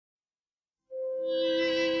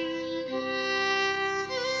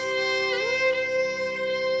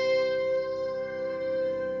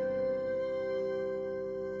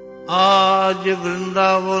আজ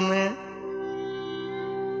বৃন্দাবনে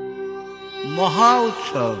মহা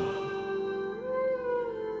উৎসব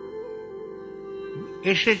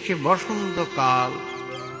এসেছে। বসন্তকাল,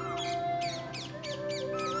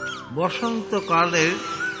 বসন্তকালের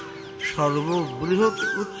সর্ববৃহৎ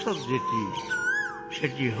উৎসব যেটি,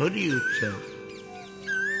 সেটি হরি উৎসব।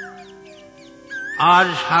 আর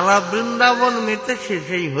সারা বৃন্দাবন মেতেছে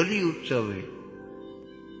সেই হরি উৎসবে।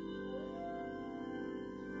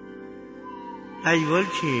 তাই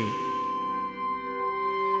বলছি,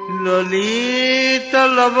 ললিত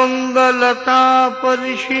লবঙ্গ লতা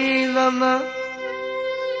পরিশীলন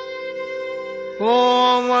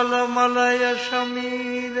কোমল মলয়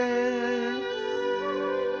সমীরে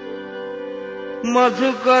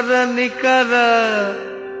মধুকর নিকর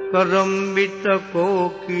করম্বিত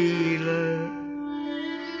কোকিল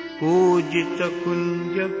কূজিত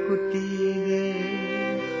কুঞ্জ কুটিরে।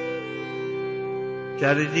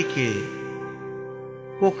 চারিদিকে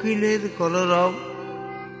কোকিলের কলরব,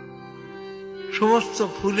 সমস্ত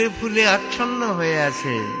ফুলে ফুলে আচ্ছন্ন হয়ে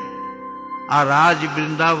আছে। আর আজ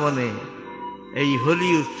বৃন্দাবনে এই হোলি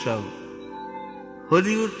উৎসব।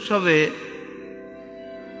 হোলি উৎসবে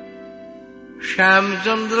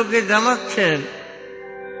শ্যামচন্দ্রকে জানাচ্ছেন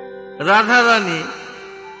রাধা রানী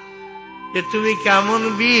যে তুমি কেমন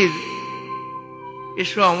বীর,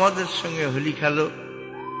 এসো আমাদের সঙ্গে হোলি খেলো।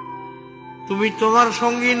 তুমি তোমার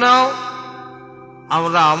সঙ্গী নাও,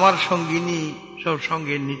 আমরা আমার সঙ্গিনী সব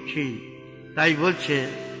সঙ্গে নিচ্ছি। তাই বলছে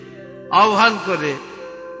আহ্বান করে,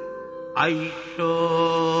 আইসো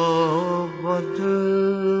বধূ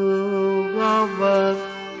গবর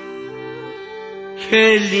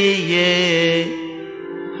খেলিয়ে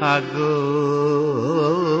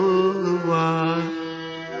ভগবান।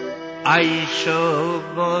 আইসো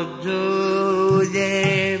বধূ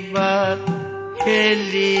এবার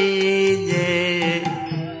খেলিয়ে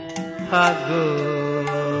ভগবান।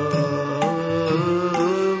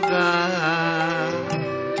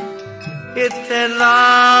 এতে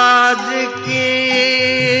লাজ কি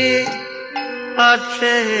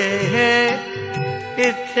আছে,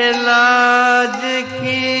 এতে লাজ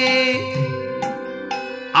কি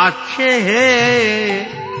আছে হে,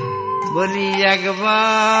 বলি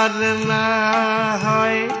একবার না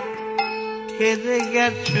হয় খেলে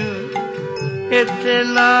গেছো। এতে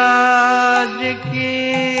লাজ কি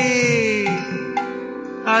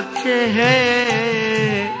আছে হে।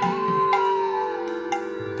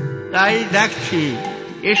 তাই দেখছি,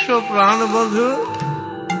 এসো প্রাণবধূ,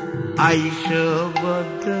 আইসো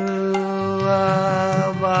বধূ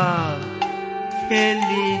আবার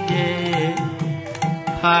খেলি যে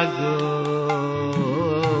ভগবান।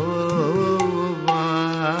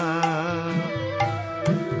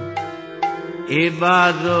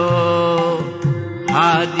 এবারও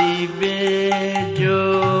হারিবে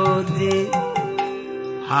যদি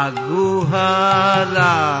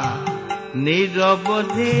হাগুহারা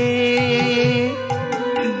নিরবধি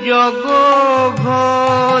জগভরি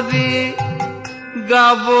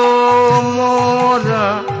গাব মোরা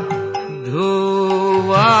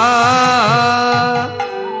ধুয়া।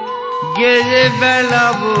 গেলে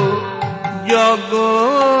বেলাবো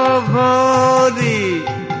জগভরি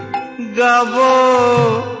গাব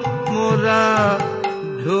মোরা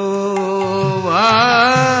ধুয়া।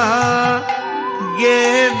 গে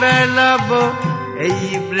বেলাবো এই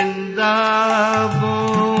বৃন্দাবনের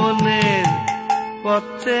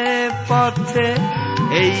পথে পথে,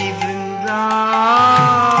 এই বৃন্দাবনের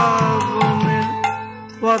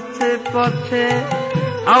পথে পথে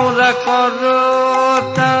আমরা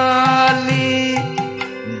করতালি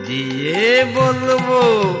দিয়ে বলবো,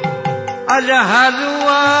 আজ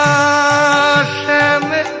হারুয়া শ্যাম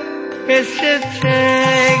এসেছে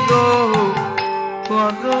গো।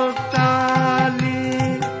 করতালি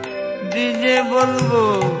দিয়ে বলবো।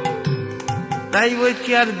 তাই বলছি,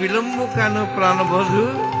 আর বিলম্ব কেন প্রাণবধূ,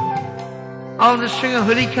 আমাদের সঙ্গে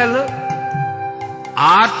হোলি খেলো।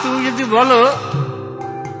 আর তুমি যদি বলো,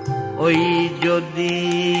 ওই যদি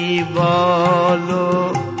বলো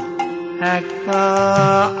একা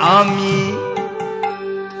আমি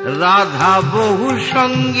রাধা বহু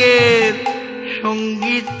সঙ্গের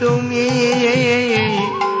সঙ্গী তুমি,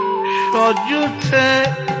 সযুথে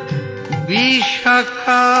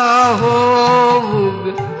বিশাখা হোক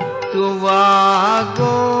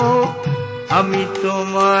তোমাগো। আমি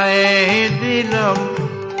তোমায় দিলাম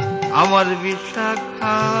আমার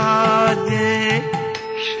বিশাখা যে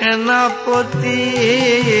সেনাপতি,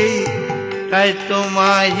 তাই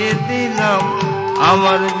তোমায় দিলাম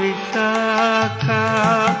আমার বিশাখা।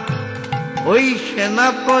 ওই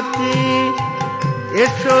সেনাপতি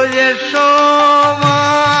এসো এসো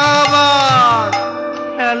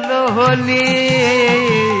খেলো হোলি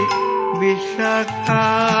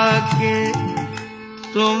বিশাখাকে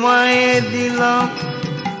তোমায় দিলাম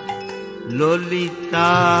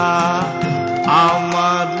ললিতা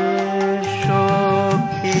আমার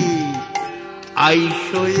সখী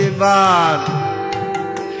আইসো এবার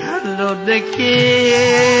খেলো দেখি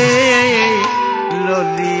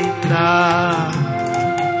ললিতা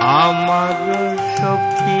আমার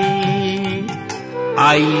সখী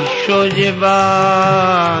আইসো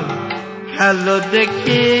এবার খেলো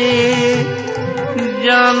দেখি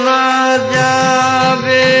জানা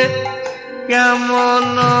যাবে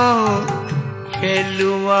কেমন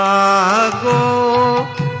খেলুয়া গো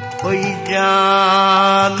ওই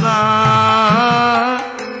জানা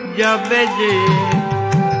যাবে যে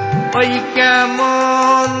ওই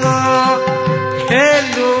কেমন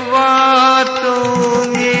খেলুয়া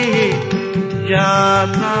তুমি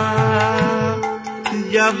জানা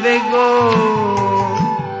যাবে গো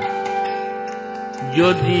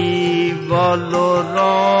যদি বলো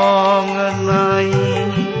রং নাই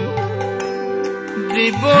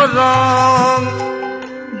দিব রং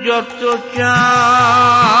যত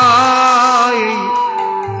চাই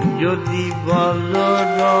যদি বলো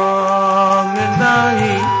রং নাই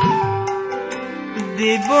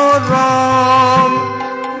দিব রং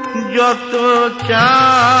যত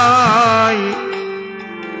চাই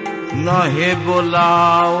নহে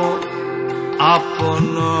বোলাও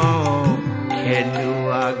আপন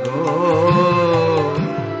খেলুয়া গো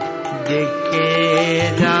দেখে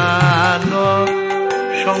জানো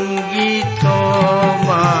সঙ্গীত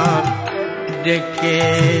মার দেখে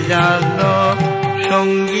জানো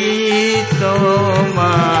সঙ্গীত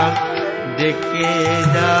মার দেখে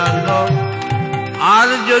জানো আর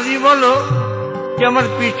যদি বলো যে আমার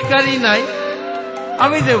পিচকারি নাই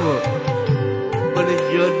আমি দেব বলে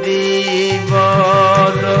যদি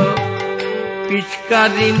বলো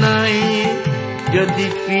পিচকারি নাই যদি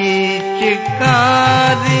পিচকারি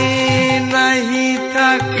নাহি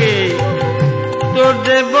থাকে তো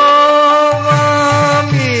দেব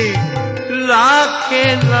আমি লাখে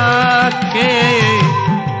লাখে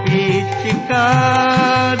পিচকারি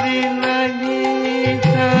নাহি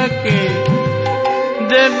থাকে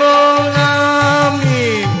দেব আমি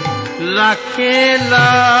লাখে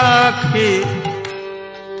লাখে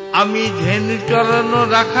আমি ধেনু চরণ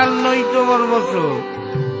রাখাল নই তোমার মতো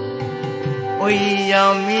ওই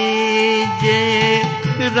আমি যে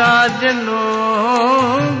রাজনন্দিনী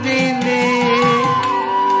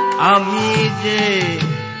আমি যে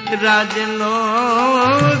রাজনন্দিনী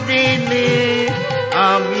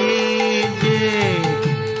আমি যে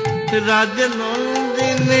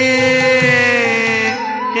রাজনন্দিনী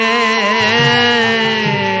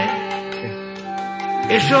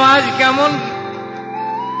এসো আজ কেমন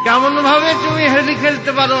কেমন ভাবে তুমি হোলি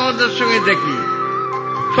খেলতে পারো আমাদের সঙ্গে দেখি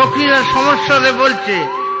সখীরা সমস্যারে বলছে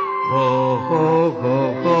হো হো হো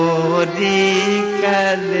হোলি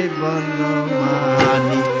খেলে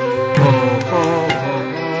বনমালী হো হো হো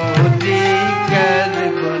হোলি খেলে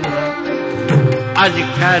আজ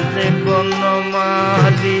খেলে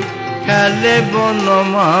বনমালী খেলে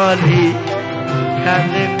বনমালী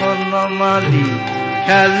খেলে বনমালী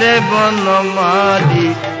খেলে বনমালী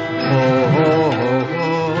হো হো হো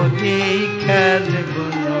হোলি খেলে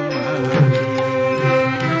বনমালী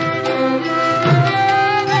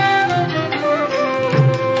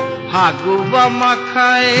ফাগুবা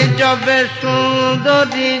মাখায় যাবে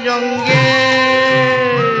সুন্দরী রঙ্গে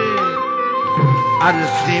আর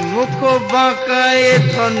শ্রীমুখ বাঁকায়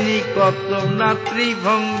ধনী কত নাত্রী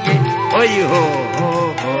ভঙ্গে ওই হো হো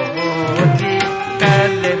হো হোলি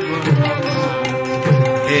খেলে বনমালী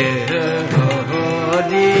হো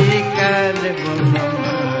হোলি খেলে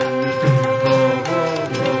বনমালী হো হো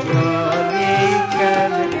হোলি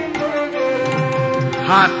খেলে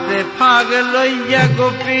হাতে ফাগ লইয়া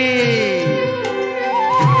গোপী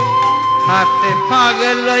হাতে ফাগ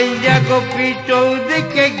লইয়া গোপী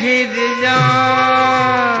চৌদিকে ঘিরে যা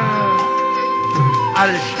আর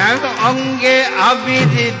শ্যাম অঙ্গে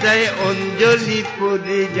আবির দেয় অঞ্জলি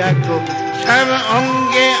পুরি জাগো শ্যাম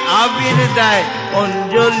অঙ্গে আবির দেয়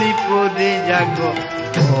অঞ্জলি পুরি জাগো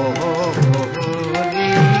ও হোলি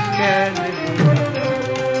খেলে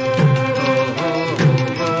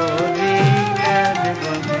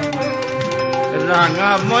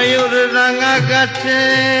রাঙা ময়ূর রাঙা গাছে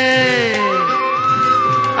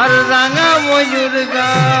আর রাঙা ময়ূর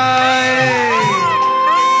গায়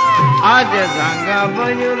আজ রাঙা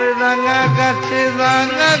ময়ূর রাঙা গাছে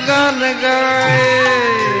রাঙা গান গায়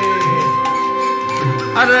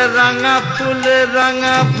আর রাঙা ফুল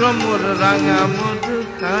রাঙা ভ্রমর রাঙা মধু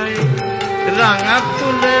খায় রাঙা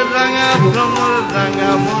ফুলে রাঙা ভ্রমর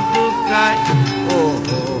রাঙা মধু খায় ও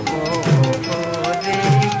হো হো হো হরি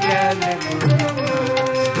গেল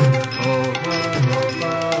ও হো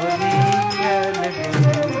হো হরি গেল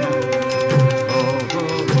ও হো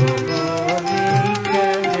হো হরি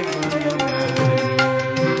গেল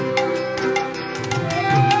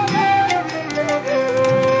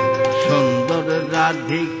সুন্দর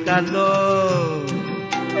রাধিকালো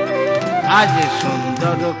আজ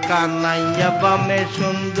সুন্দর কানাইয়া বামে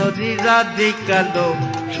সুন্দরী রাধিকালো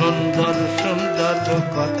সুন্দর সুন্দর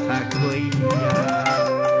কথা কইয়া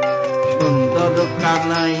সুন্দর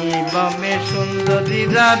কানাই বামে সুন্দরী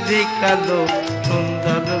রাধিকালো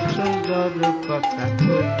সুন্দর সুন্দর কথা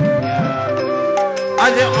কইয়া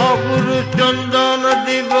আজ অগুরু চন্দন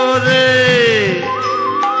দিব রে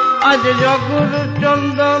আজ অগুরু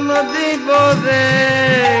চন্দন দিব রে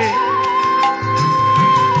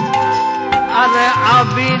আরে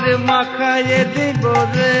আবির মাখায়ে দিব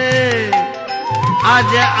রে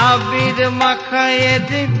আজ আবির মাখায়ে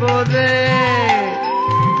দিব রে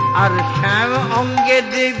আর শ্যাম অঙ্গে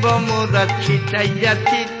দিব মোরা ছিটাইয়া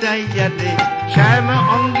ছিটাইয়া রে শ্যাম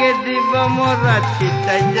অঙ্গে দিব মোরা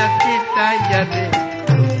ছিটাইয়া ছিটাইয়া রে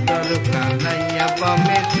সুন্দর কানাইয়া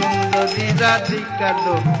বামে সুন্দরী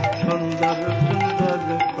রাধিকালো সুন্দর সুন্দর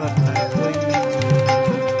কথা কইয়া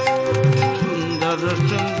সুন্দর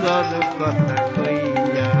সুন্দর কথা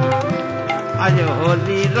কইয়া আজ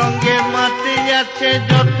হোলি রঙে মাতি যাচ্ছে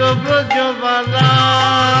যত ব্রজবালা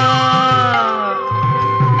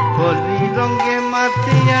হোলি রঙে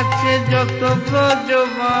মাতি যাচ্ছে যত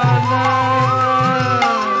ব্রজবালা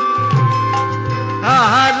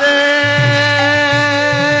আহারে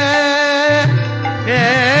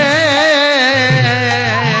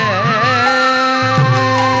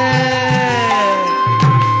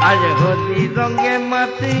আজ হোলি রঙে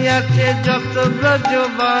মাতি আছে যত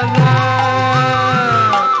ব্রজবালা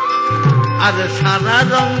আর সারা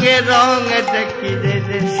রঙে রঙে দেখি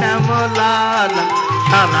রে শ্যামলালা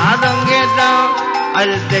সারা রঙে রঙ আর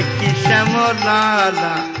দেখি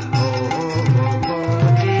শ্যামলালা